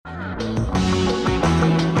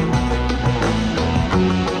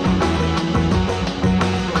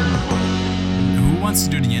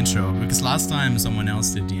intro? Because last time someone else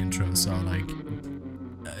did the intro, so like,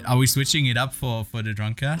 are we switching it up for the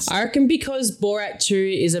Drunkcast? I reckon because Borat 2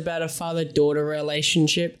 is about a father-daughter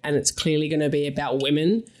relationship and it's clearly going to be about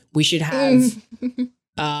women, we should have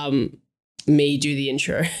me do the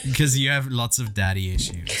intro. Because you have lots of daddy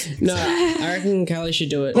issues. No, I reckon Kelly should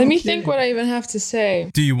do it. Let me think what I even have to say.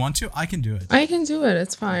 Do you want to? I can do it. I can do it.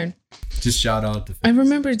 It's fine. Just shout out the I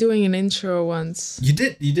remember doing an intro once. You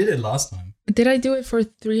did it last time. Did I do it for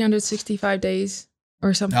 365 days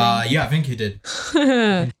or something? Yeah, I think you did.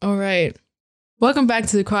 All right. Welcome back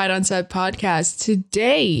to the Quiet on Set podcast.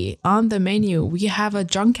 Today on the menu, we have a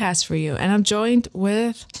Drunkcast for you, and I'm joined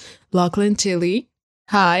with Lachlan Tilly.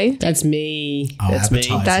 Hi. That's me. Oh, that's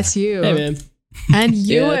appetizer. Me. That's you. Hey, man. And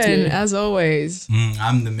Yeah, Ewan, as always.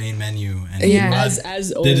 I'm the main menu. And Yeah. you are As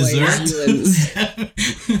the always, dessert.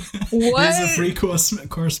 What? There's a free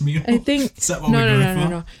course meal. I think Is that what we're going for?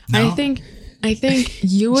 No. No? I think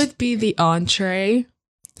you would be the entree.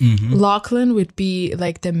 Mm-hmm. Lachlan would be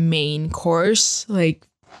like the main course, like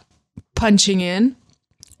punching in,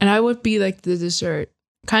 and I would be like the dessert,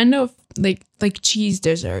 kind of like cheese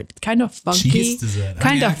dessert, kind of funky, Cheese dessert.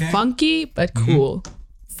 kind of Okay. funky but cool.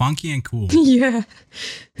 Funky and cool. Yeah,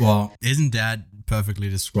 Well, isn't that perfectly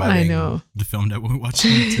describing I know. the film that we're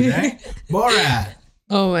watching today? BORAT!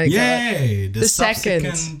 Oh my god. Yay! The second.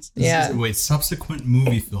 Subsequent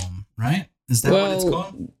movie film, right? Is that what it's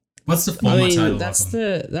called? What's the former title? that's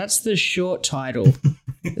the short title.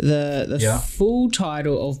 The Yeah. full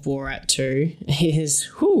title of Borat 2 is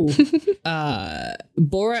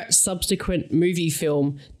Borat subsequent movie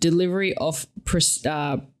film delivery of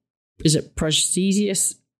is it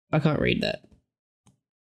Prestigious? I can't read that.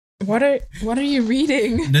 What are you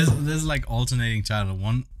reading? There's like alternating title.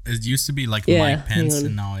 One, it used to be like Yeah, Mike Pence, hang on.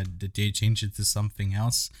 and now they changed it to something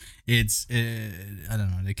else. It's I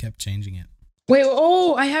don't know. They kept changing it. Wait,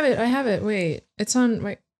 oh, I have it. Wait, it's on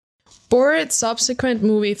my Borat subsequent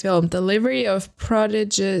movie film delivery of a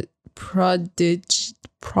prodigious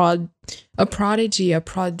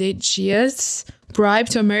bribe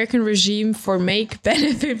to American regime for make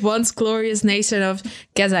benefit once glorious nation of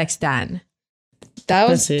Kazakhstan. That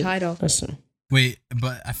was That's the it. title. That's it. Wait,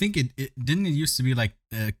 but I think it didn't. It used to be like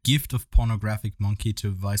a gift of pornographic monkey to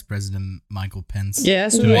Vice President Michael Pence. Yeah,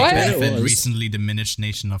 that's To what make What? benefit it was. recently diminished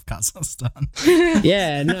nation of Kazakhstan.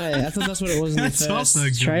 Yeah, no, I thought that's what it was in the That's also a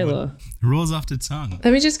first good trailer. one. Rolls off the tongue.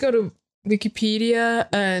 Let me just go to Wikipedia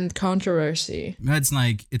and controversy. It's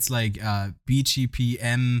like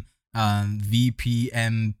BGPM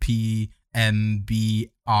VPMP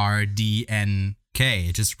MBRDNK.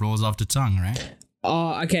 It just rolls off the tongue, right?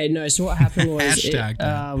 Oh, okay. No, so what happened was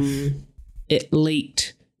Hashtag it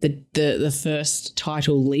leaked. The first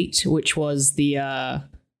title leaked, which was the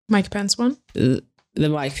Mike Pence one?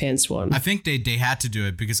 Mike Pence one. I think they had to do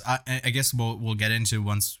it because I guess we'll get into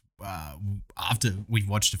once after we've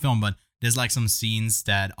watched the film, but there's like some scenes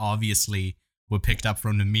that obviously were picked up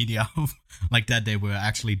from the media like that they were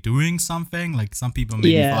actually doing something. Like some people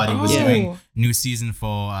maybe thought he was Oh. doing new season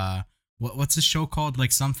for what's the show called?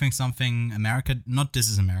 Like something America, not This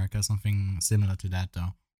Is America, something similar to that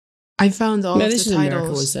though. I found all No, of this the is America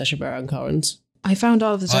with titles. Sacha Baron Cohen's. I found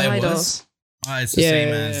all of the Oh, it titles. was? Oh, it's the Yeah, same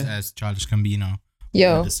yeah. as Childish Gambino.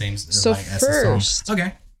 Yo. The same So like, as the song. first-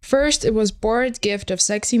 Okay. First, it was Borat's gift of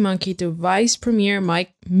Sexy Monkey to Vice Premier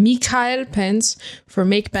Mikhail Pence for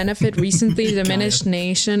make benefit recently diminished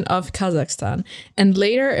nation of Kazakhstan. And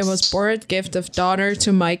later, it was Borat's gift of daughter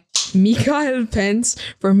to Mikhail Pence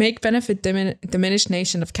for make benefit diminished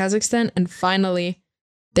nation of Kazakhstan. And finally,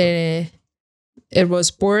 it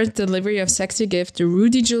was Borat's delivery of sexy gift to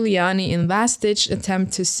Rudy Giuliani in last-ditch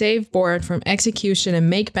attempt to save Borat from execution and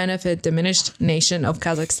make benefit diminished nation of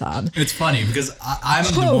Kazakhstan. It's funny because I'm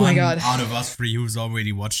the Oh my one God. out of us three who's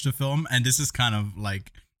already watched the film, and this is kind of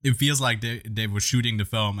like it feels like they were shooting the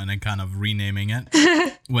film and then kind of renaming it.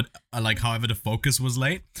 However the focus was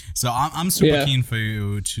late. So I'm super keen for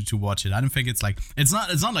you to watch it. I don't think it's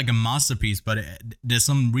not like a masterpiece, but there's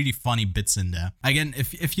some really funny bits in there. Again,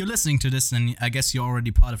 if you're listening to this, then I guess you're already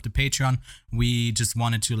part of the Patreon. We just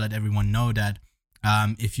wanted to let everyone know that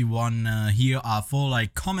if you want to hear our full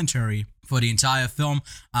like commentary for the entire film,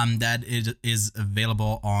 that it is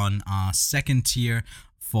available on our second tier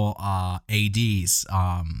for our ADs.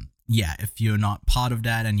 If you're not part of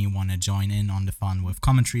that and you want to join in on the fun with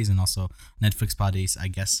commentaries and also Netflix parties, I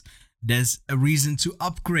guess there's a reason to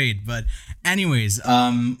upgrade. But anyways,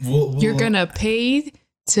 You're gonna pay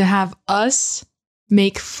to have us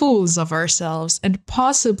make fools of ourselves and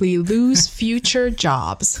possibly lose future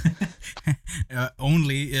jobs.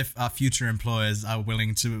 only if our future employers are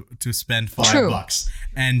willing to spend $5,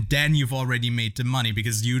 and then you've already made the money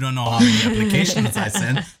because you don't know how many applications I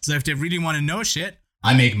sent. So if they really want to know shit,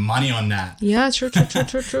 I make money on that. Yeah, true.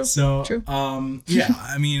 So, true. Yeah,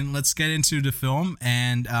 I mean, let's get into the film,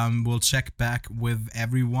 and we'll check back with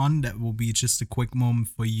everyone. That will be just a quick moment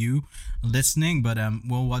for you listening, but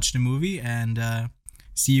we'll watch the movie and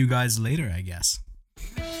see you guys later, I guess.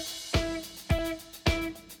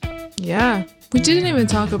 Yeah. We didn't even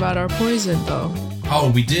talk about our poison, though. Oh,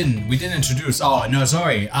 we didn't introduce. Oh, no,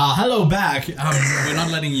 sorry. Hello back. We're not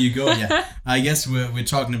letting you go yet. I guess we're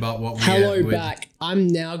talking about what we... Hello back. I'm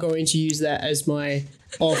now going to use that as my...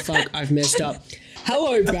 Oh, fuck, I've messed up.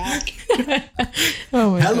 Hello back.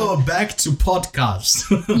 Hello back to podcast.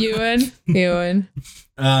 Ewan.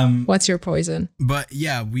 What's your poison? But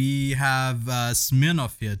yeah, we have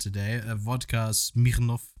Smirnoff here today. A vodka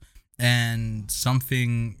Smirnoff and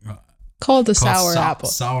something... Called the sour apple.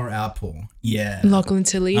 Sour apple. Yeah. Lachlan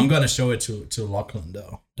Tilly. I'm gonna show it to Lachlan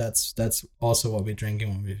though. That's also what we're drinking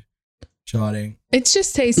when we're shotting. It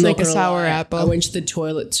just tastes like a sour apple. I went to the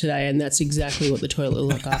toilet today, and that's exactly what the toilet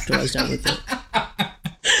looked like after I was done with it.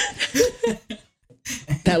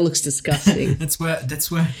 That looks disgusting. That's where they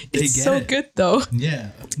it's get so it. good though.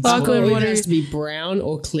 Yeah. Lachlan, what has to be brown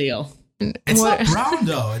or clear? It's not brown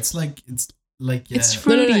though. It's like it's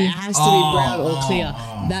fruity. No, it has to be brown or clear.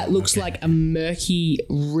 That looks like a murky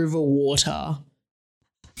river water,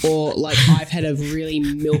 or like I've had a really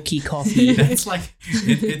milky coffee. It's like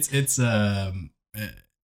it's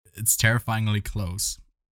terrifyingly close,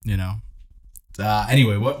 you know.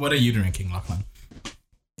 Anyway, what are you drinking, Lachlan?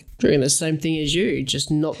 Drinking the same thing as you,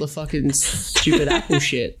 just not the fucking stupid apple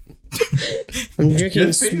shit. I'm drinking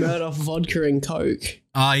Smirnoff vodka and Coke.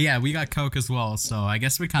 Yeah, we got Coke as well, so I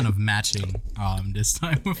guess we're kind of matching this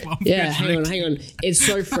time with what Yeah, hang on. It's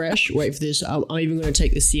so fresh. Wait for this. I'm even going to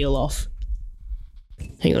take the seal off.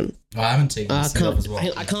 Hang on. Oh, I haven't taken the seal off as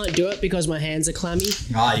well. I can't do it because my hands are clammy.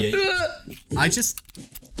 Yeah.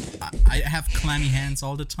 I have clammy hands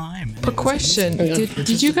all the time. A question.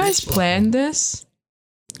 Did you guys plan this?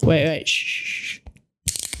 Wait. Shh.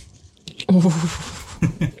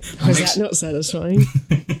 Was that not satisfying?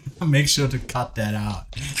 Make sure to cut that out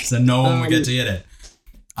so no one will get to hear it.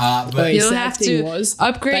 But you'll have to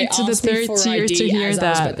upgrade to the third tier to hear that. I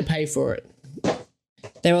was about to pay for it.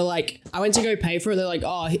 They were like, I went to go pay for it. They're like,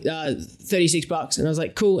 $36. And I was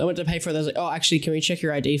like, cool. I went to pay for it. They was like, oh, actually, can we check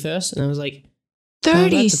your ID first? And I was like,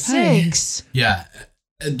 36. Yeah.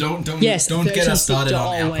 Don't get us started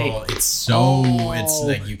on alcohol. It's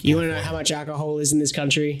like you can't. You want to know how much alcohol is in this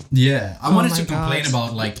country? Yeah, I wanted to complain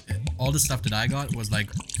about like all the stuff that I got was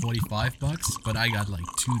like $45, but I got like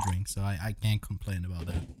 2 drinks, so I can't complain about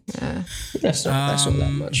that. Yeah. That's not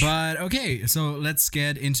that much. But okay, so let's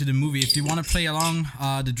get into the movie. If you want to play along,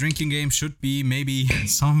 the drinking game should be maybe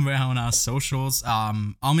somewhere on our socials.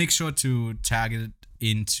 I'll make sure to tag it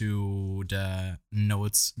into the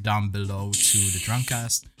notes down below to the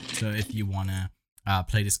Drunkcast. So if you want to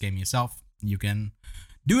play this game yourself, you can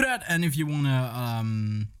do that. And if you want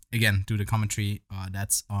to, again, do the commentary,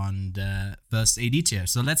 that's on the first AD tier.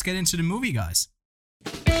 So let's get into the movie, guys.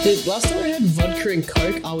 Dude, last time I had vodka and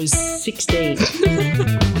Coke, I was 16.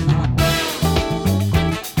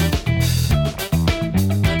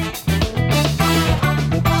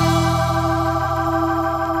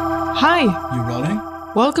 Hi. You rolling?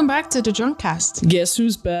 Welcome back to the Drunkcast. Guess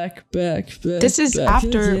who's back. This is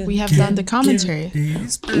after we have done the commentary.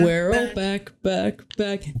 We're all back.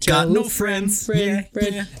 Got no friends. Friend.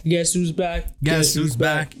 Guess who's back? Guess who's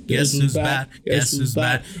back? It's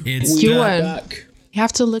You back. You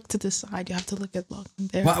have to look to the side. You have to look at Lachlan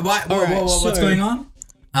there. What's going on?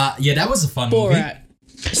 Yeah, that was a fun movie. BORAT,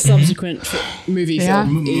 subsequent movie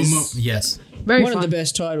film, is yes. Very one fun. of the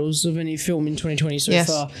best titles of any film in 2020 so Yes.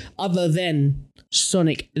 far, other than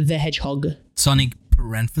Sonic the Hedgehog. Sonic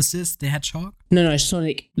parenthesis the Hedgehog? No,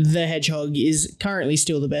 Sonic the Hedgehog is currently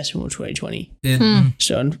still the best film of 2020.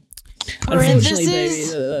 So, unfortunately,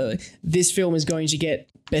 baby, this film is going to get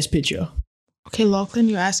Best Picture. Okay, Lachlan,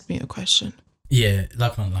 you asked me a question. Yeah,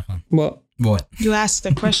 Lachlan. What? You asked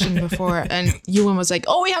a question before, and Ewan was like,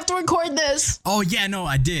 "Oh, we have to record this." Oh yeah, no,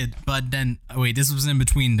 I did. But then, wait, this was in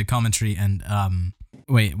between the commentary and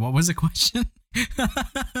wait, what was the question?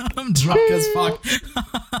 I'm drunk as fuck.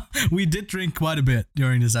 We did drink quite a bit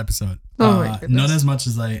during this episode. Oh my goodness. Not as much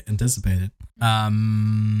as I anticipated. Yeah,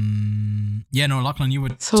 no, Lachlan, you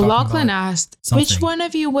would. So Lachlan asked, something. "Which one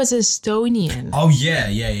of you was Estonian?" Oh yeah.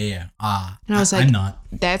 And I was like, I'm not.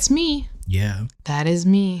 "That's me. Yeah. That is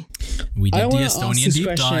me." We I did don't the want to ask Estonian this deep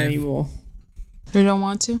question dive. anymore. You don't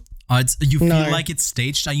want to? You feel like it's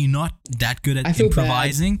staged? Are you not that good at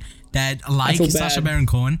improvising? That, like Sacha Baron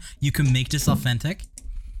Cohen, you can make this authentic?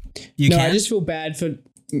 I just feel bad for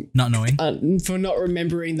not knowing, for not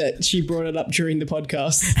remembering that she brought it up during the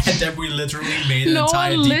podcast, and that we literally made an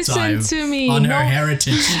entire deep dive on her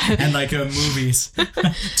heritage and like her movies.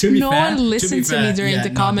 No one listened to me during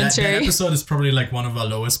the commentary. That episode is probably like one of our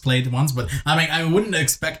lowest played ones, but I mean, I wouldn't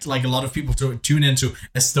expect like a lot of people to tune into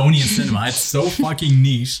Estonian cinema. It's so fucking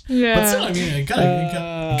niche. Yeah, but still, I mean, it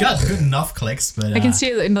got good enough clicks. But I can see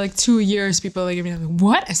it in like 2 years. People are gonna be like,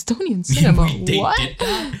 "What Estonian cinema? What?" Did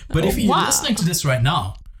that. But if you're listening to this right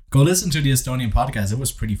now, go listen to the Estonian podcast. It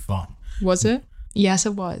was pretty fun. Was it? Yes,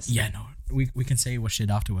 it was. Yeah, no. We can say what shit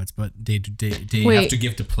afterwards, but they have to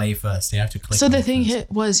give the play first. They have to click. So the thing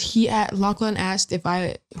was, Lachlan asked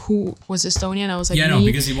who was Estonian. I was like, me.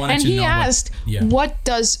 Because he wanted to know. And he asked, what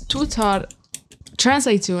does tutar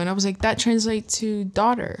translate to? And I was like, that translates to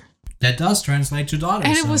daughter. That does translate to daughter.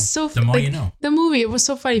 And it was so the more you know. The movie, it was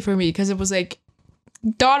so funny for me because it was like,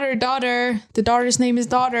 daughter. The daughter's name is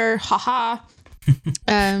daughter. Haha.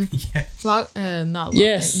 Not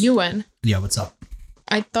Ewan. Yeah, what's up?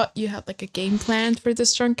 I thought you had like a game plan for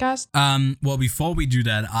this Drunkcast. Well, before we do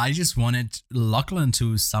that, I just wanted Lachlan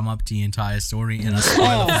to sum up the entire story in a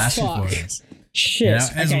spoiler fashion for us. Shit.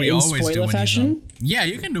 As we always do. Fashion? Yeah,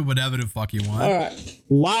 you can do whatever the fuck you want. All right.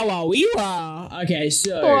 Wow. Okay,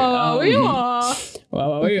 so.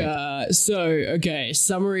 So, okay,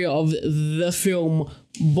 summary of the film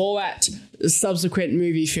Borat, subsequent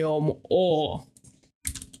movie film, or.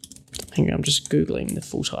 Hang on, I'm just Googling the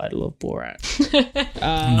full title of Borat.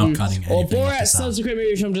 I'm not cutting anything. Or Borat, subsequent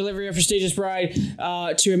movie film delivery of prestigious bride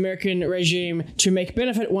to American regime to make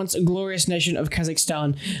benefit once a glorious nation of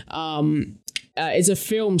Kazakhstan. It's a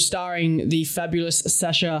film starring the fabulous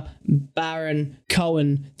Sacha Baron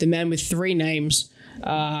Cohen, the man with 3 names.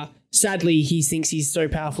 Sadly, he thinks he's so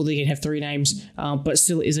powerful that he can have 3 names, but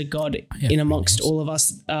still is a god in amongst all of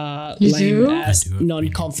us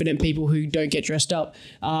non-confident people who don't get dressed up.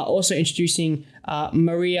 Also introducing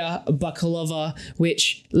Maria Bakalova,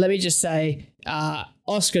 which, let me just say,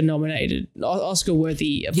 Oscar-nominated,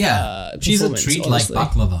 Oscar-worthy. She's a treat honestly.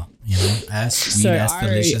 Like baklava, as sweet, as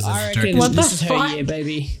delicious as Turkish. What this is her year,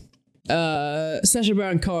 baby. Sacha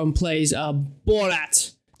Baron Cohen plays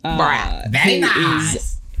Borat. Very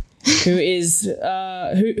nice. Who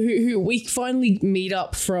we finally meet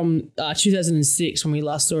up from 2006 when we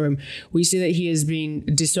last saw him. We see that he has been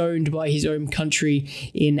disowned by his own country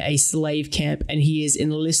in a slave camp, and he is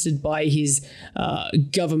enlisted by his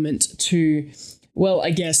government to,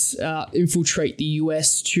 infiltrate the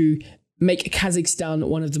US to make Kazakhstan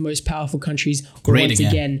one of the most powerful countries once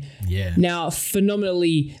again. Yeah. Now,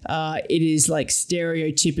 phenomenally, it is like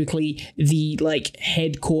stereotypically the like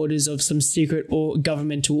headquarters of some secret or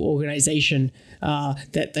governmental organization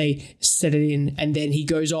that they set it in, and then he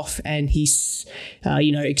goes off and he,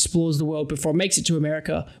 explores the world before it makes it to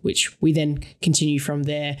America, which we then continue from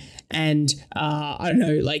there. And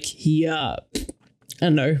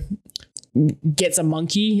gets a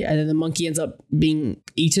monkey, and then the monkey ends up being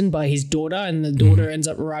eaten by his daughter, and the daughter ends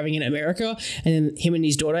up arriving in America, and then him and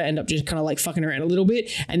his daughter end up just kind of like fucking around a little bit,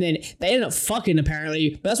 and then they end up fucking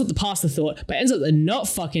apparently, but that's what the pastor thought, but it ends up they're not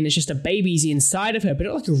fucking, it's just a baby's inside of her, but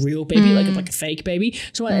not like a real baby, like a fake baby.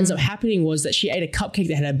 So what ends up happening was that she ate a cupcake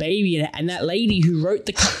that had a baby in it, and that lady who wrote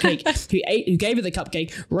the cupcake, who gave her the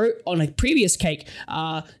cupcake, wrote on a previous cake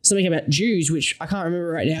something about Jews, which I can't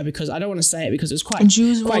remember right now because I don't want to say it because it's quite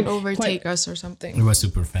Jews won't overtake us or something. It was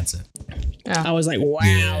super offensive. Yeah. I was like,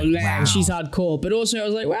 wow, she's hardcore. But also I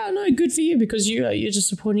was like, wow, no, good for you, because you're just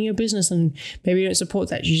supporting your business, and maybe you don't support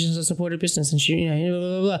that. She's just a supported business, and she, blah,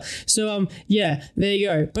 blah, blah. So there you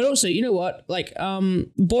go. But also, you know what? Like,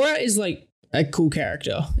 Borat is like a cool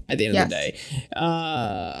character at the end of the day.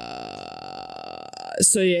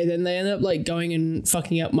 So yeah, then they end up like going and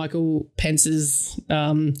fucking up Michael Pence's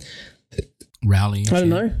rally. I don't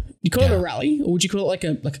know. You call it a rally, or would you call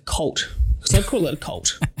it like a cult? Because I'd call it a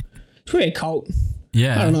cult. It's really a cult.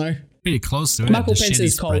 Yeah. I don't know. Pretty close to it. Michael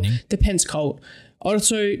Pence's cult. The Pence cult.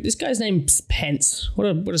 Also, this guy's name's Pence. What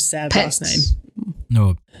a sad last name.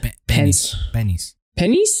 No, Pence. Pennies.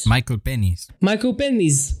 Pennies? Michael Pennies. Michael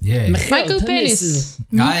Pennies. Yeah. Michael Pennies.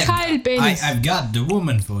 Mikhail Pennies. I've got the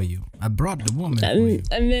woman for you. I brought the woman for you.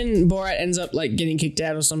 And then Borat ends up like getting kicked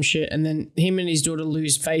out or some shit, and then him and his daughter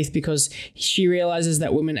lose faith because she realizes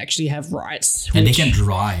that women actually have rights. And they can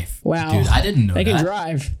drive. Wow. Dude, I didn't know that. They can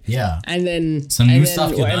drive. Yeah. And then Some new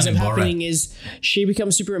stuff what ends up in Borat. happening is she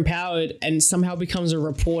becomes super empowered and somehow becomes a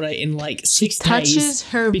reporter in like 6 touches days.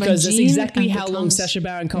 her because that's vagine exactly and how long becomes Sacha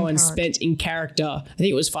Baron Cohen empowered. spent in character. I think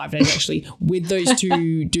it was 5 days actually, with those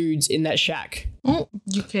 2 dudes in that shack. Oh,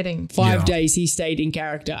 you're kidding. 5 days he stayed in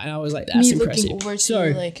character, and I was like, that's Me impressive. looking over to So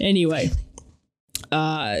you, like- anyway,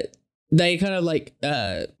 they kind of like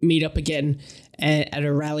meet up again at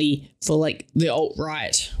a rally for like the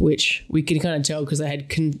alt-right, which we can kind of tell because they had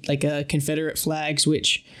Confederate flags,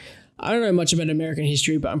 which I don't know much about American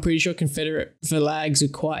history, but I'm pretty sure Confederate flags are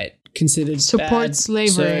quite considered Support bad.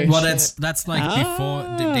 slavery. Well, that's like before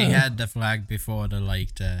they had the flag before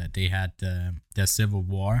they had the Civil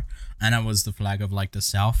War, and that was the flag of like the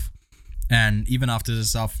South. And even after the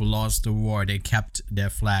South lost the war, they kept their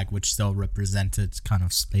flag, which still represented kind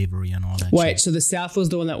of slavery and all that. Wait, shit. so the South was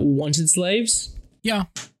the one that wanted slaves? Yeah,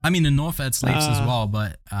 I mean the North had slaves as well,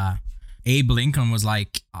 but Abe Lincoln was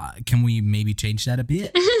like, "Can we maybe change that a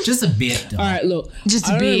bit, just a bit?" Though. All right, look, Just a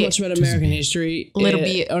I don't know bit. much about American history. Little It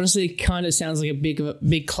bit. honestly kind of sounds like a big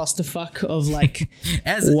clusterfuck of like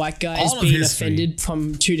As white guys all of being history. offended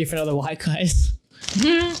from 2 different other white guys.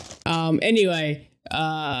 Anyway,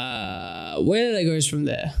 where do they go from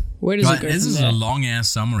there? Where does But it go this from is there? a long ass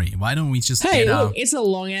summary. Why don't we just Hey, get look, out? it's a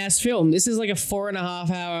long ass film. This is like a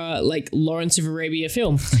 4.5 hour like Lawrence of Arabia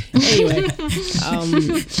film. Anyway,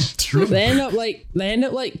 True. they end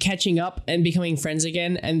up like catching up and becoming friends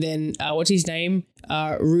again. And then what's his name?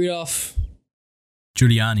 Rudolph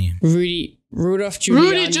Giuliani.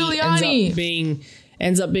 Giuliani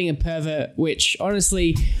ends up being a pervert, which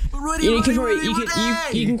honestly you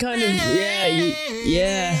can kind of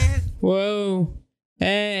whoa,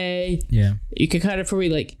 hey, Yeah. you could kind of probably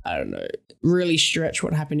like, I don't know, really stretch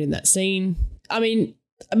what happened in that scene. I mean,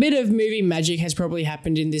 a bit of movie magic has probably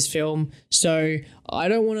happened in this film, so I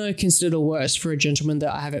don't want to consider the worst for a gentleman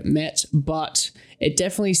that I haven't met, but it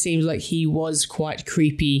definitely seems like he was quite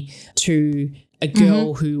creepy to a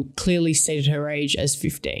girl who clearly stated her age as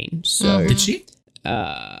 15. So Did she?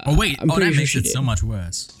 Oh wait. I'm pretty That sure makes she it did. so much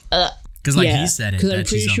worse. Because like he said it. because I'm that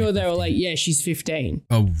pretty she's sure only they were 15. like, yeah, she's 15.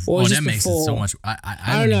 Oh, Or just that makes it before. so much. I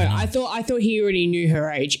I don't know. even I thought he already knew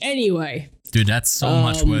her age. Anyway, Dude, that's so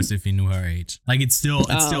much worse if he knew her age. Like it's still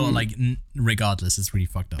like regardless, it's pretty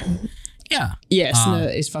fucked up. Yeah. yes, no,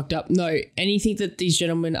 it's fucked up. No, anything that these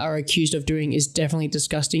gentlemen are accused of doing is definitely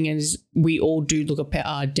disgusting, and we all do look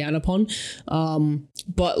down upon.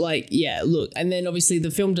 But like, yeah, look, and then obviously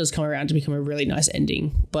the film does come around to become a really nice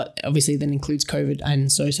ending, but obviously then includes COVID, and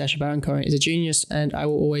so Sacha Baron Cohen is a genius, and I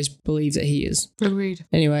will always believe that he is. Agreed.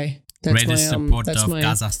 Anyway, that's Greatest my supporter that's of my.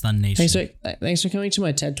 Kazakhstan nation. Thanks for coming to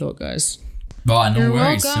my TED Talk, guys. Well, no You're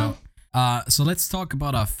worries. welcome. So let's talk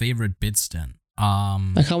about our favorite bits then.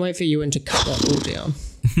 I can't wait for Ewan to cut that all down.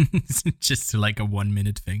 Just like a 1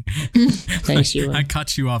 minute thing. Thanks, Ewan. I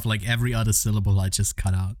cut you off like every other syllable I just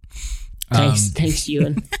cut out. Thanks,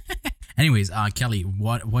 Ewan. Anyways, Kelly,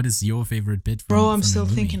 what is your favorite bit? Bro, I'm from the still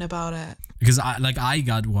movie? thinking about it. Because I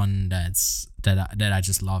got one that I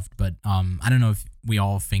just loved, but I don't know if we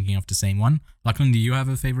all thinking of the same one. Lachlan, do you have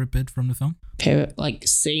a favorite bit from the film? Favorite like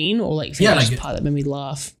scene or like Yeah, favorite like- part that made me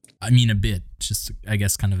laugh? I mean, a bit, just I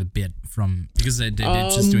guess kind of a bit from because they're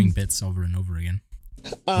just doing bits over and over again.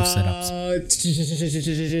 With setups.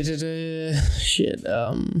 Shit.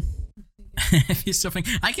 If you're still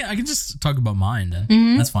thinking, I can just talk about mine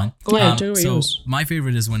then. That's fine. Go ahead, tell me So yours. my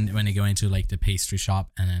favorite is when they go into like the pastry shop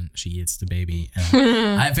and then she eats the baby.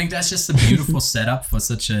 And I think that's just a beautiful setup for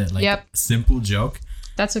such a like simple joke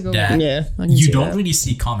That's a good that one. Yeah, I can you see don't that. really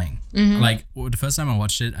see coming. Like the first time I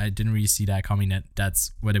watched it, I didn't really see that coming.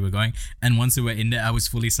 That's where they were going. And once they were in there, I was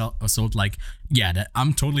fully sold. Like, yeah,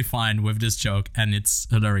 I'm totally fine with this joke, and it's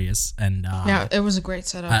hilarious. And Yeah, it was a great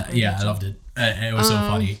setup. yeah, I loved it. It was so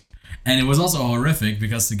funny, and it was also horrific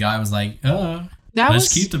because the guy was like, That let's was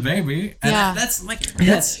keep the baby." And Yeah. that's like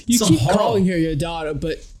that's You some keep horror. calling her your daughter,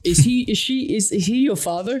 but is he your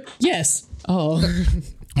father? Yes. Oh.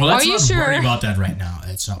 Well, let's Are you not sure? worry about that right now.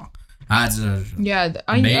 It's all. That's a yeah.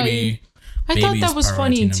 baby. I thought baby's that was priority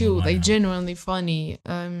funny number too, one like now. genuinely funny.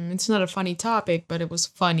 It's not a funny topic, but it was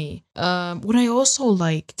funny. What I also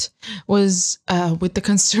liked was with the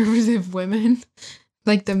conservative women,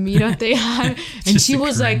 like the meetup they had, and Just she a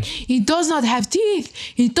was like, cringe. "He does not have teeth.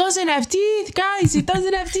 He doesn't have teeth, guys. He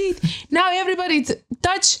doesn't have teeth. Now everybody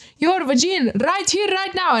touch your vagina right here,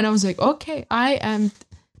 right now." And I was like, "Okay, I am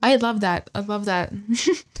I love that.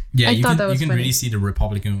 Yeah, I you thought can that was funny. really see the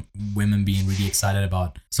Republican women being really excited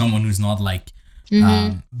about someone who's not like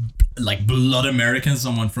blood American,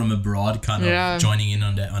 someone from abroad, kind of joining in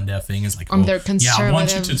on their thing. Is like, on their yeah, I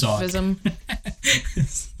want you to talk. conservatism.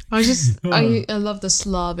 I love the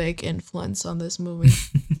Slavic influence on this movie.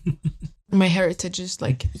 My heritage is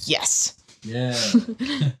like, yes. Yeah.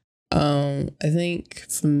 I think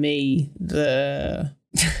for me the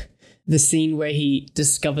scene where he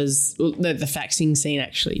discovers the faxing scene,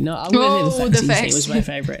 actually. No, I'm gonna say the faxing scene was my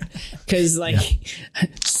favorite because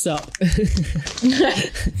sup.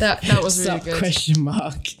 that was really sup, good. question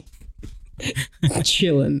mark.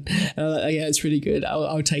 Chilling. Yeah, it's pretty good.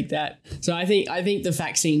 I'll take that. So I think the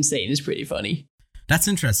faxing scene is pretty funny. That's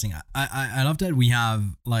interesting. I love that we have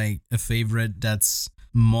like a favorite that's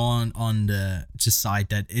more on the just side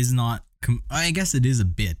that is not. I guess it is a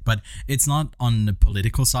bit, but it's not on the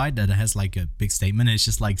political side that it has like a big statement. It's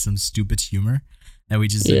just like some stupid humor that we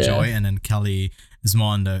just enjoy, and then Kelly is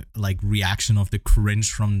more on the like reaction of the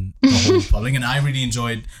cringe from the whole public. And I really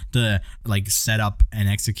enjoyed the like setup and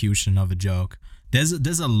execution of a joke.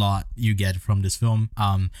 There's a lot you get from this film.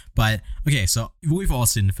 But okay, so we've all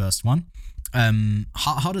seen the first one.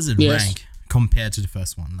 How does it rank compared to the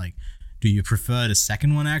first one? Like, do you prefer the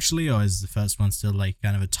second one actually, or is the first one still like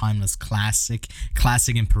kind of a timeless classic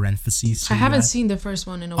in parentheses? I haven't seen the first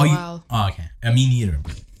one in a while. Okay. Me neither.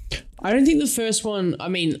 I don't think the first one, I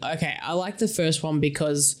like the first one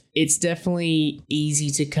because it's definitely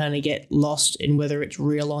easy to kind of get lost in whether it's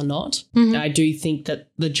real or not. Mm-hmm. I do think that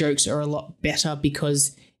the jokes are a lot better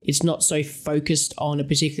because it's not so focused on a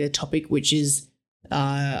particular topic, which is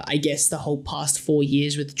I guess the whole past 4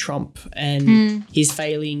 years with Trump and his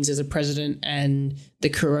failings as a president and the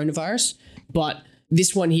coronavirus. But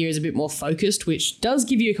this one here is a bit more focused, which does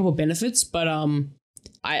give you a couple of benefits. But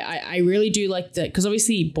I really do like that because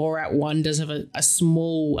obviously Borat 1 does have a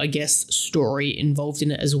small, I guess, story involved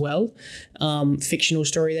in it as well. Fictional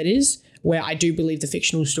story, that is, where I do believe the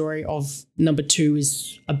fictional story of number 2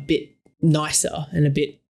 is a bit nicer and a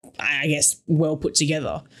bit, I guess, well put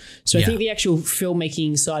together. So I think the actual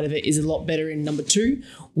filmmaking side of it is a lot better in number 2,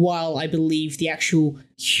 while I believe the actual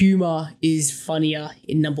humor is funnier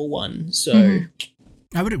in number 1. So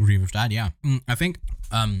I would agree with that. Yeah, I think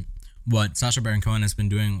what Sacha Baron Cohen has been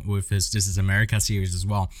doing with his This Is America series as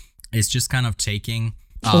well is just kind of taking.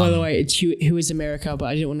 By the way, it's Who Is America, but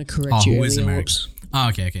I didn't want to correct you. Who Is America? Oh,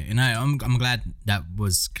 okay. And I'm glad that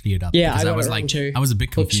was cleared up. Yeah, because I was too. I was a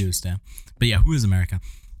bit confused there. But yeah, Who Is America?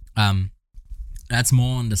 That's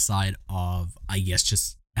more on the side of, I guess,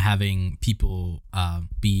 just having people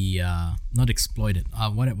be not exploited.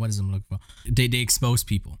 What is I'm looking for? They expose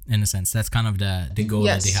people in a sense. That's kind of the goal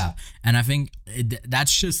that they have. And I think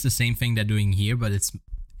that's just the same thing they're doing here, but it's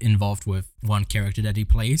involved with one character that he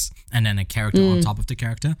plays and then a character on top of the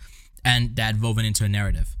character, and that woven into a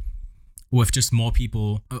narrative with just more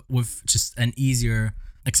people, with just an easier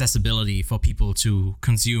accessibility for people to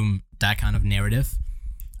consume that kind of narrative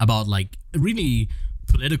about like a really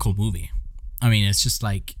political movie. I mean, it's just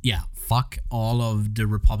like, fuck all of the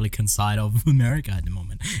Republican side of America at the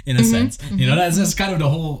moment, in a sense. You know, that's kind of the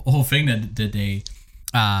whole thing that they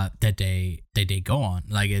go on.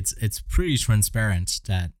 Like it's pretty transparent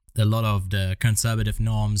that a lot of the conservative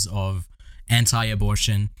norms of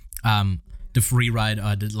anti-abortion, the free ride,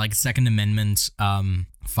 the like Second Amendment,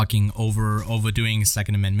 fucking overdoing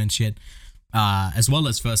Second Amendment shit. As well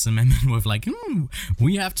as First Amendment with like,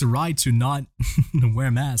 we have the right to not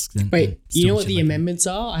wear masks. Wait, you know what the amendments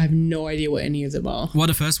are? I have no idea what any of them are. Well,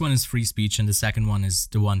 the first one is free speech, and the second one is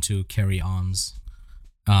the one to carry arms.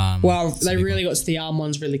 Well, they really got to the arm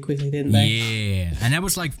ones really quickly, didn't they? Yeah, and that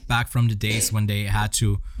was like back from the days when they had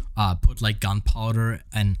to put like gunpowder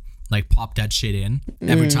and like pop that shit in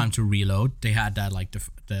every time to reload. They had that like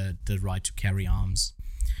the right to carry arms,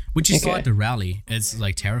 which you saw at the rally. It's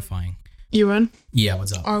like terrifying. Ewan? Yeah,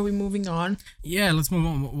 what's up? Are we moving on? Yeah, let's move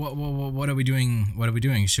on. What are we doing? What are we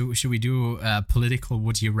doing? Should we do political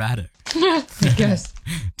would you rather? I guess.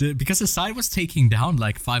 Because the site was taking down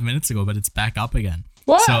like 5 minutes ago, but it's back up again.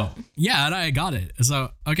 What? So, yeah, and I got it.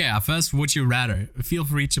 So, okay, first, would you rather? Feel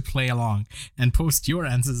free to play along and post your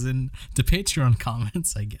answers in the Patreon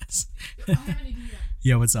comments, I guess. I have an idea.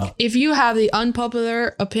 Yeah, what's up? If you have the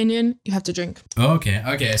unpopular opinion, you have to drink.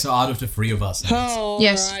 Okay. So out of the 3 of us.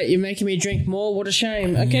 Yes. All right, you're making me drink more. What a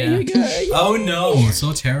shame. Okay, you go. Oh no,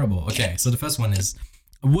 so terrible. Okay, so the first one is,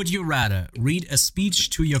 would you rather read a speech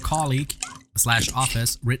to your colleague /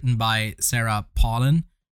 office written by Sarah Palin?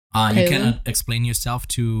 You cannot explain yourself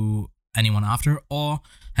to anyone after, or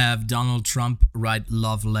have Donald Trump write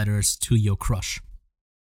love letters to your crush?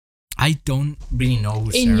 I don't really know who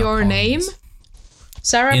In Sarah your Palin name? is.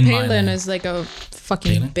 Sarah In my Palin name. is like a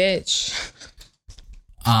fucking Palin? bitch.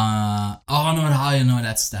 No,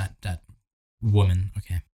 that's that woman.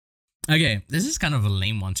 Okay, this is kind of a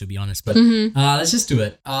lame one to be honest, but let's just do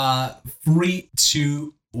it. 3,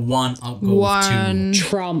 2, 1. I'll go with 2.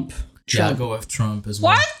 Trump. Yeah, I'll go with Trump as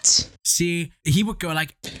well. What? See, he would go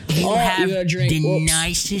like, you Oh, have you gotta drink. the Whoops.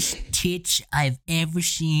 nicest tits I've ever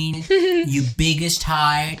seen. You biggest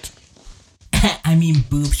heart. I mean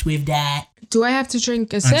boobs with that. Do I have to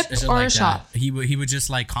drink a sip It's or like a shot? that. He would just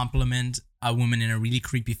like compliment a woman in a really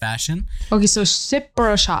creepy fashion. Okay, so sip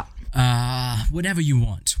or a shot? Whatever you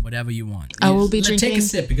want. I will be Take a drinking-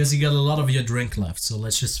 sip because you got a lot of your drink left. So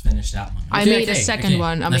let's just finish that one. I made a second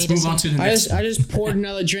one. Let's move on to the next one. I just poured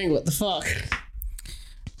another drink. What the fuck?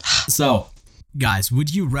 So, guys,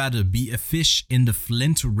 would you rather be a fish in the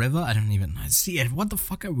Flint River? I don't even see it. What the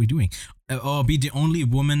fuck are we doing? Or be the only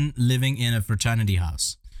woman living in a fraternity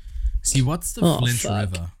house? See, what's the Flint fuck.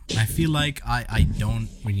 River? I feel like I don't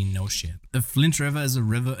really know shit. The Flint River is a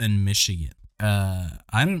river in Michigan. I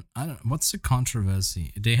don't. What's the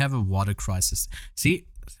controversy? They have a water crisis. See,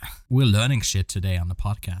 we're learning shit today on the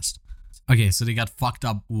podcast. Okay, so they got fucked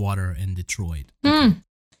up water in Detroit.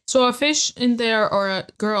 So a fish in there or a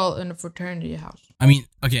girl in a fraternity house? I mean,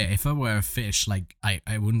 okay, if I were a fish, like, I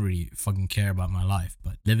wouldn't really fucking care about my life,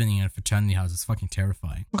 but living in a fraternity house is fucking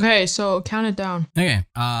terrifying. Okay, so count it down. Okay,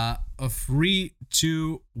 a 3,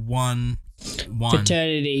 2, 1, 1.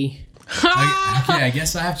 Fraternity. Okay, I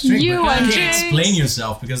guess I have to drink, You but and you can't drinks. explain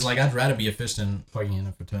yourself, because, like, I'd rather be a fish than fucking in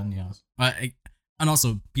a fraternity house. And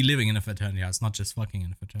also, be living in a fraternity house, not just fucking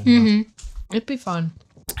in a fraternity house. It'd be fun.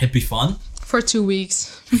 It'd be fun. For 2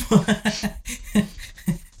 weeks.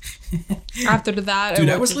 After that, Dude,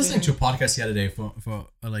 I was listening to a podcast the other day for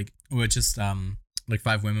like, where just like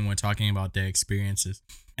 5 women were talking about their experiences,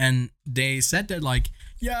 and they said that, like,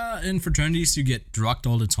 yeah, in fraternities you get drugged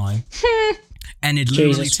all the time, and it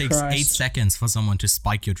literally Jesus takes Christ. 8 seconds for someone to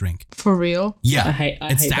spike your drink. For real? Yeah, I hate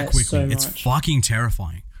it's that that quickly. so It's much. fucking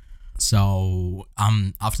terrifying. So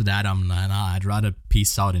after that, I'm like, nah, I'd rather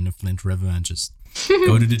peace out in the Flint River and just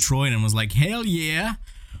go to Detroit, and was like, hell yeah,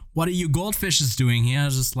 what are you goldfishes doing here? I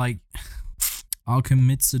was just like, I'll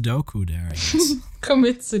commit Sudoku there, I guess.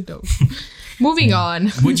 Commit Sudoku. Moving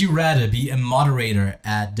on. Would you rather be a moderator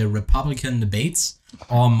at the Republican debates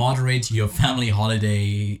or moderate your family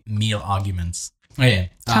holiday meal arguments? Okay.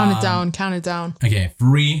 Count it down. Okay,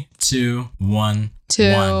 3, 2, 1.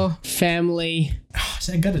 2. 1. Family.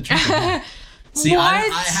 I got to drink again. See, I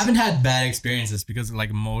What? haven't had bad experiences because,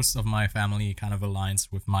 like, most of my family kind of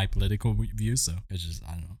aligns with my political views, so it's just,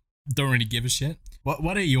 I don't know, don't really give a shit.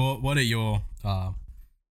 What are your I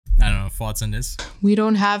don't know, thoughts on this? We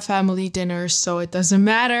don't have family dinners, so it doesn't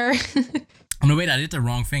matter. Oh no, wait, I did the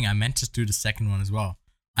wrong thing. I meant to do the second one as well.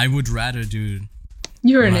 I would rather do.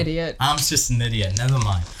 You're an Right. idiot. I'm just an idiot. Never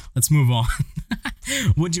mind. Let's move on.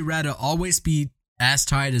 Would you rather always be as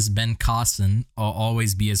tired as Ben Carson or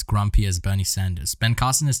always be as grumpy as Bernie Sanders? Ben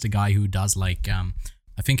Carson is the guy who does, like, I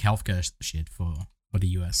think healthcare shit for the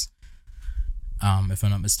US. If I'm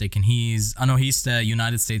not mistaken, he's the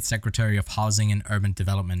United States Secretary of Housing and Urban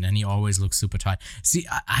Development, and he always looks super tired. See,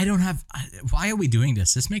 I don't have. Why are we doing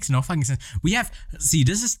this? This makes no fucking sense.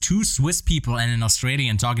 This is 2 Swiss people and an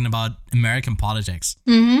Australian talking about American politics.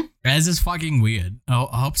 Mm-hmm. This is fucking weird. I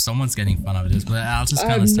hope someone's getting fun of this, but I'll just I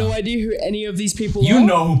kind have of no idea who any of these people You are.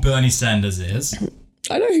 know who Bernie Sanders is.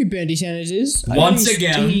 I know who Bernie Sanders is. I know Once he's-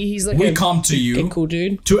 again, he's like we a come to you cool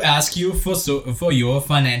dude. to ask you for your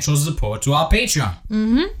financial support to our Patreon.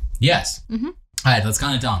 Mm-hmm. Yes. Mm-hmm. All right, let's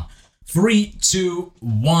count it down. 3, 2,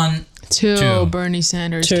 1. 2. Bernie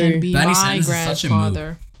Sanders 2. can be Bernie my Sanders is such a move.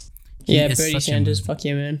 grandfather. He Yeah, is Bernie such a Sanders. move. Fuck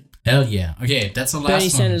yeah, man. Hell yeah. Okay, that's the last Bernie one.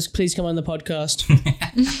 Sanders, please come on the podcast.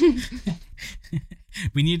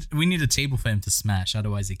 We need a table for him to smash,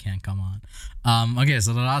 otherwise he can't come on. Okay,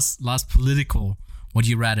 so the last political would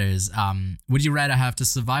you rather is would you rather have the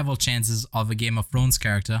survival chances of a Game of Thrones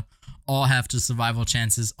character or have the survival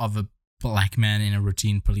chances of a black man in a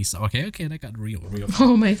routine police? Okay, that got real.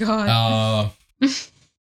 Oh my god.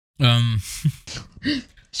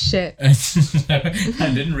 Shit.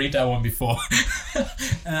 I didn't read that one before.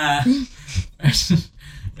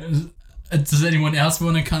 Does anyone else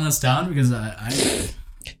want to count us down? Because I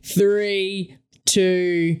 3,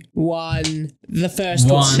 2, 1. The first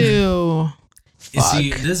One. one. 2. You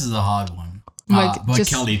see, Fuck. this is a hard one. Like, But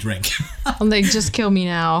just- Kelly, drink. I'm like, just kill me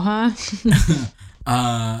now, huh?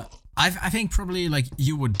 I think probably, like,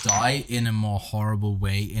 you would die in a more horrible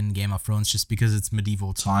way in Game of Thrones just because it's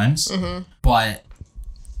medieval times. Mm-hmm. But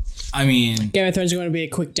I mean, Game of Thrones is going to be a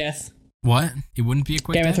quick death. What? It wouldn't be a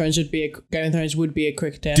quick Game death? of Thrones would be a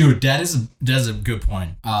quick death. Dude, that's a good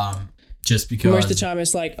point. Just because most of the time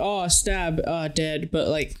it's like, oh, stab, dead, but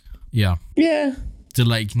like, yeah, to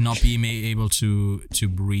like not be able to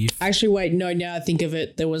breathe. Actually, wait, no. Now I think of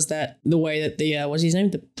it, there was the way that the what's his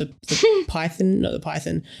name, the python, not the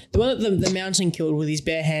python, the one that the mountain killed with his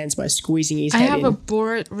bare hands by squeezing his head. I have a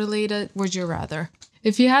Borat related. Would you rather?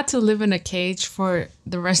 If you had to live in a cage for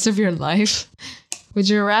the rest of your life, would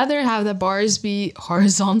you rather have the bars be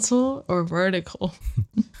horizontal or vertical?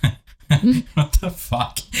 What the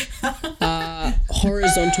fuck?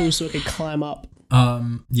 Horizontal, so I could climb up.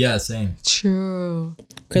 Yeah, same. True.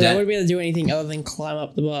 Because I wouldn't be able to do anything other than climb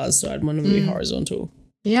up the bars, so I'd want them to be horizontal.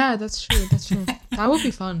 Yeah, that's true. That would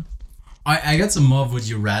be fun. I got some more would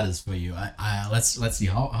you rathers for you. Let's see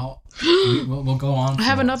how we'll go on. I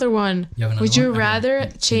have another one. Would you rather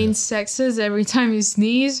change sexes every time you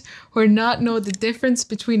sneeze, or not know the difference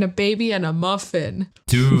between a baby and a muffin?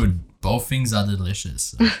 Dude, both things are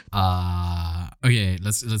delicious. Okay,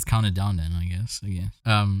 let's count it down then. I guess.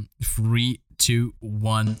 3, 2,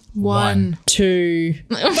 1. 1, 2.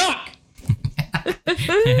 Fuck.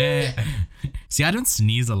 See, I don't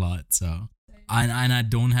sneeze a lot, so. And I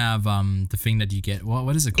don't have the thing that you get.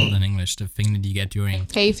 What is it called in English? The thing that you get during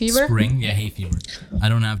hay fever. Spring, yeah, hay fever. I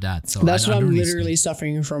don't have that, so that's what I'm really literally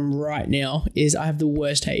suffering from right now. Is I have the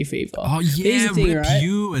worst hay fever. Oh yeah, the thing, right?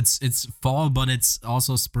 You. It's fall, but it's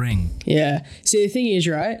also spring. Yeah. See, the thing is,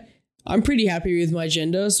 right? I'm pretty happy with my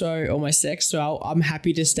gender, or my sex, so I'm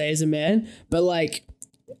happy to stay as a man. But like,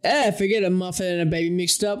 forget a muffin and a baby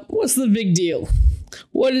mixed up. What's the big deal?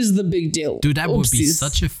 What is the big deal? Dude, that would be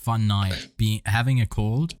such a fun night, having a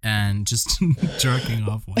cold and just jerking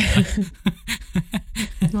off one.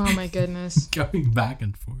 Oh my goodness. Going back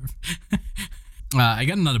and forth. I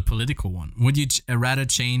got another political one. Would you rather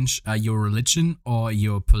change your religion or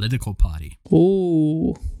your political party?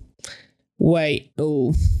 Ooh. Wait.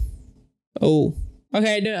 Ooh.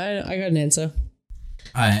 Okay, no, I got an answer.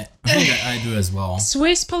 I think I do as well.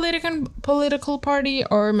 Swiss political party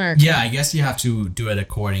or American? Yeah, I guess you have to do it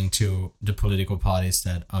according to the political parties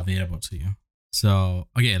that are available to you. So,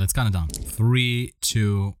 okay, let's count it down. 3,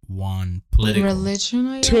 2, 1. Political. Religion,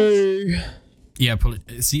 I guess? 2. Yeah,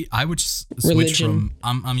 see, I would just switch religion.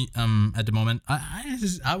 From at the moment.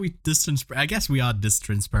 Are we I guess we are this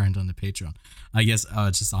transparent on the Patreon. I guess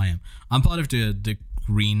just I am. I'm part of the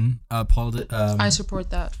green I support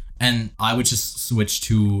that. And I would just switch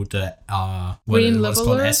to the what's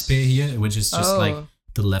called SP here, which is just like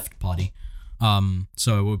the left party.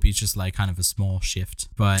 So it would be just like kind of a small shift.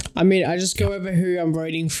 But I mean, I just go over who I'm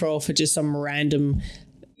voting for just some random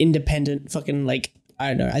independent fucking like, I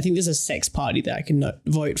don't know. I think there's a sex party that I can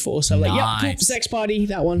vote for. So like, yeah, cool, sex party,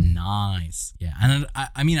 that one. Nice. Yeah. And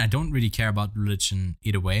I mean, I don't really care about religion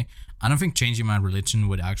either way. I don't think changing my religion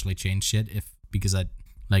would actually change shit because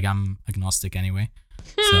I'm agnostic anyway.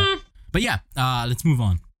 So, but yeah, let's move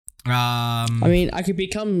on. I mean, I could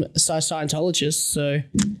become a Scientologist, so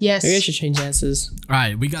yes, maybe I should change answers. All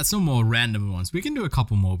right, we got some more random ones. We can do a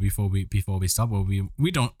couple more before we stop. Or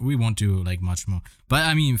we won't do like much more. But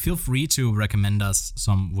I mean, feel free to recommend us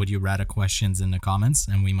some would you rather questions in the comments,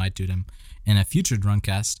 and we might do them in a future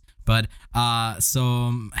Drunkcast. But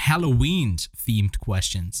some Halloween themed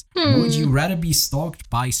questions. Would you rather be stalked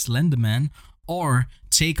by Slenderman or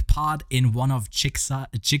take part in one of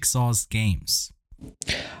Jigsaw's games?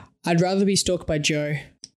 I'd rather be stalked by Joe.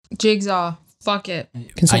 Jigsaw. Fuck it.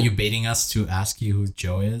 Are you baiting us to ask you who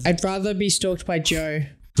Joe is? I'd rather be stalked by Joe.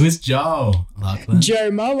 Who's Joe, Lachlan?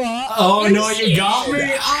 Joe Mama. Oh, no, you got me.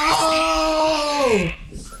 Oh!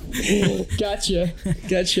 Gotcha.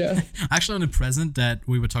 Actually, on the present that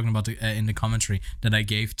we were talking about in the commentary that I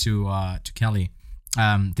gave to Kelly,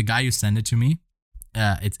 the guy who sent it to me,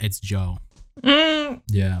 it's Joe.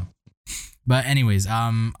 Yeah. But anyways,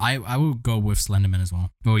 I will go with Slenderman as well.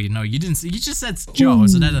 Oh, you didn't. You just said Joe.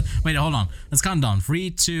 So that. Wait, hold on. Let's count down. 3,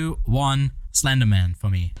 2, 1. Slenderman for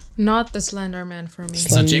me. Not the Slenderman for me.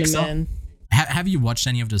 So Jigsaw. Have you watched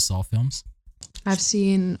any of the Saw films? I've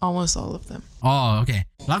seen almost all of them. Oh, okay.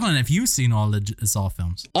 Lachlan, have you seen all the Saw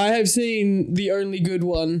films? I have seen the only good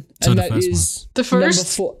one, so and that is the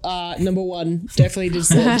first. Number 1. Definitely did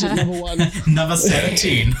say number 1. Number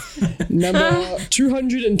 17. Number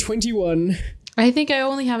 221. I think I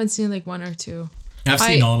only haven't seen like 1 or 2. I've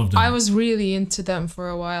seen all of them. I was really into them for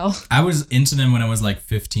a while. I was into them when I was like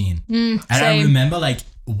 15. And I remember like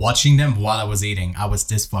watching them while I was eating. I was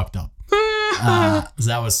this fucked up. So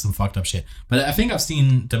that was some fucked up shit. But I think I've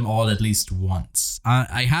seen them all at least once.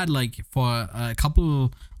 I had like for a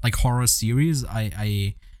couple like horror series,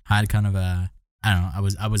 I had kind of a I don't know,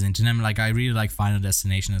 I was into them. Like, I really like Final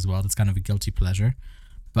Destination as well. That's kind of a guilty pleasure.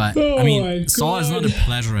 But I mean, Saw is not a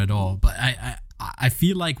pleasure at all. But I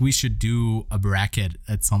feel like we should do a bracket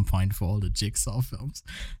at some point for all the Jigsaw films.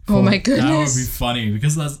 Oh my goodness. That would be funny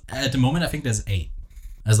because at the moment I think there's 8.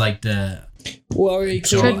 There's like the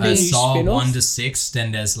Saw 1 to 6,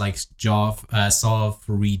 then there's like Saw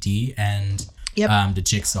 3D and the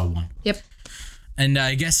Jigsaw one. Yep. And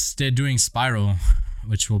I guess they're doing Spiral,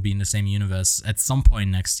 which will be in the same universe at some point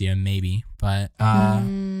next year, maybe. But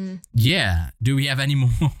yeah, do we have any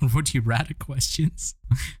more Would You Rather questions?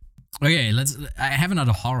 Okay, I have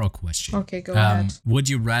another horror question. Okay, go ahead. Would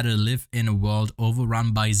you rather live in a world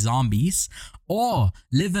overrun by zombies or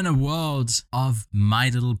live in a world of My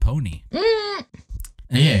Little Pony?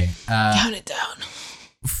 Okay. Count it down.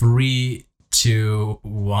 3, 2,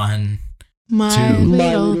 1. My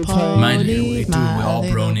Little Pony. Dude, we're all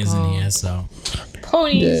bronies in here, so.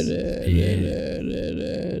 Ponies.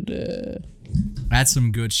 That's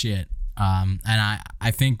some good shit. And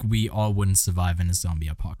I think we all wouldn't survive in a zombie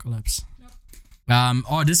apocalypse.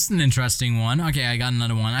 This is an interesting one. Okay, I got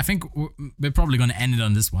another one. I think we're probably going to end it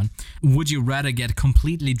on this one. Would you rather get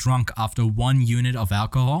completely drunk after 1 unit of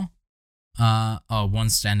alcohol? Or 1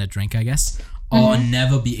 standard drink, I guess. Or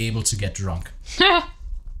never be able to get drunk?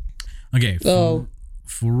 Okay.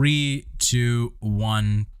 3, 2,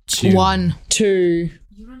 1, 2. 1, 2.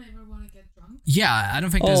 Yeah, I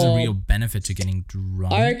don't think there's a real benefit to getting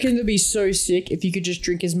drunk. I reckon it'd be so sick if you could just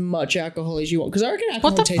drink as much alcohol as you want. Because I reckon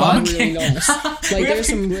alcohol tastes really nice. Like, there's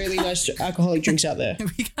some really nice alcoholic drinks out there.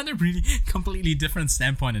 We got a really completely different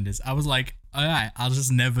standpoint in this. I was like, all right, I'll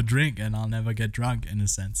just never drink and I'll never get drunk in a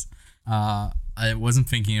sense. I wasn't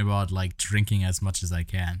thinking about, like, drinking as much as I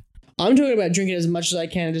can. I'm talking about drinking as much as I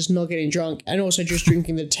can and just not getting drunk. And also just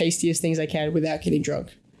drinking the tastiest things I can without getting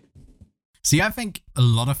drunk. See, I think a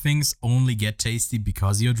lot of things only get tasty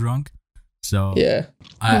because you're drunk. So yeah,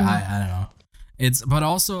 I don't know. But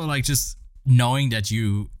also like just knowing that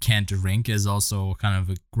you can't drink is also kind of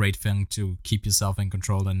a great thing to keep yourself in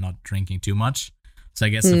control and not drinking too much. So I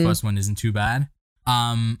guess the first one isn't too bad.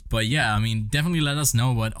 But yeah, I mean, definitely let us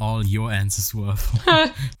know what all your answers were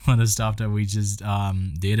for the stuff that we just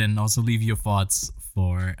did, and also leave your thoughts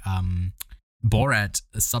for Borat,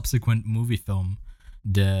 a subsequent movie film.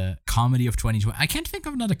 The comedy of 2020. I can't think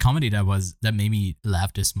of another comedy that made me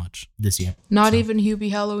laugh this much this year. Not even Hubie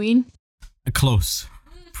Halloween? Close.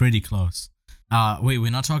 Pretty close. Wait, we're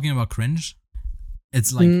not talking about cringe?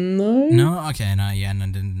 It's like no? Okay, no, yeah,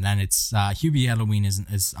 and then it's Hubie Halloween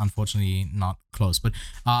is unfortunately not close. But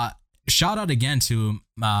shout out again to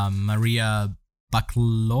Maria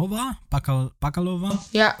Bakalova?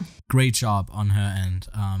 Yeah. Great job on her end.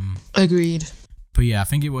 Agreed. But yeah, I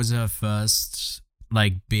think it was her first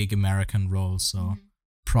like big American role, so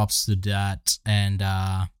props to that. And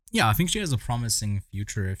yeah, I think she has a promising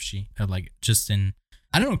future if she like just in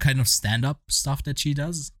I don't know kind of stand-up stuff that she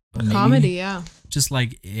does. Comedy, yeah. Just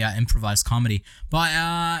like improvised comedy. But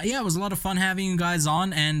yeah, it was a lot of fun having you guys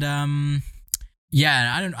on, and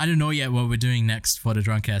yeah, I don't know yet what we're doing next for the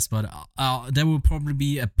Drunkcast, but there will probably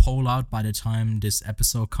be a poll out by the time this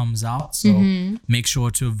episode comes out, so make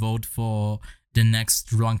sure to vote for the next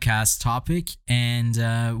Drunkcast topic, and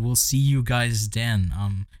we'll see you guys then.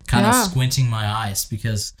 I'm kind of squinting my eyes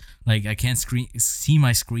because like I can't see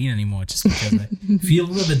my screen anymore just because I feel a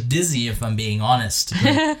little bit dizzy if I'm being honest.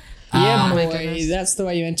 But, yeah, boy, that's the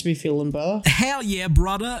way you're meant to be feeling, brother. Hell yeah,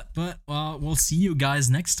 brother. But we'll see you guys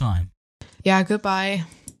next time. Yeah, goodbye.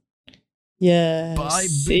 Yeah. Bye,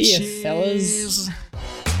 see bitches. ya, fellas.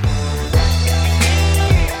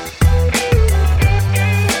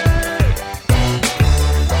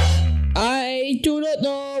 I do not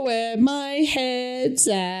know where my head's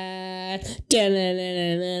at.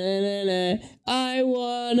 Da-na-na-na-na-na-na. I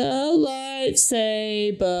want a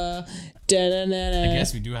lightsaber. I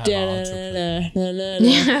guess we do have our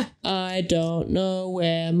Yeah. I don't know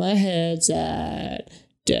where my head's at.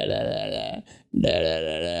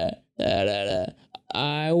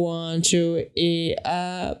 I want to eat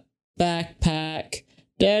a backpack.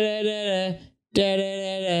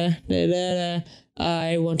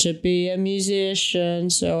 I want to be a musician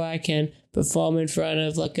so I can perform in front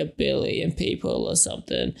of like 1 billion people or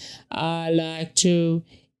something. I like to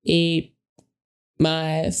eat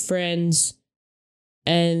my friends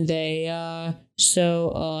and they are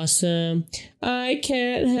so awesome. I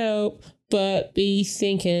can't help but be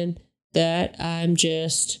thinking that I'm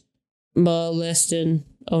just molesting.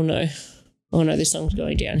 Oh no, this song's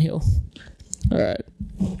going downhill. All right,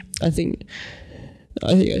 I think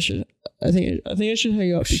I should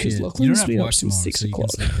hang up because Lachlan's been up since 6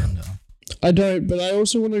 o'clock. I don't, but I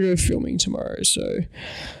also want to go filming tomorrow, so...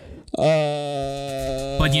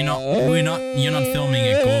 But you're not filming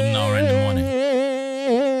at golden hour in the morning.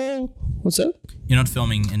 What's that? You're not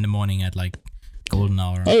filming in the morning at like golden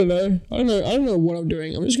hour. I don't know what I'm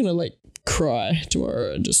doing. I'm just gonna like cry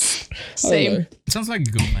tomorrow and just Same. It sounds like a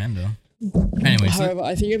good plan though. Anyway, however,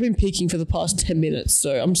 I think I've been peaking for the past 10 minutes,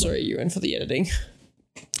 so I'm sorry, Ewan, for the editing.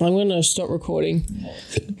 I'm gonna stop recording.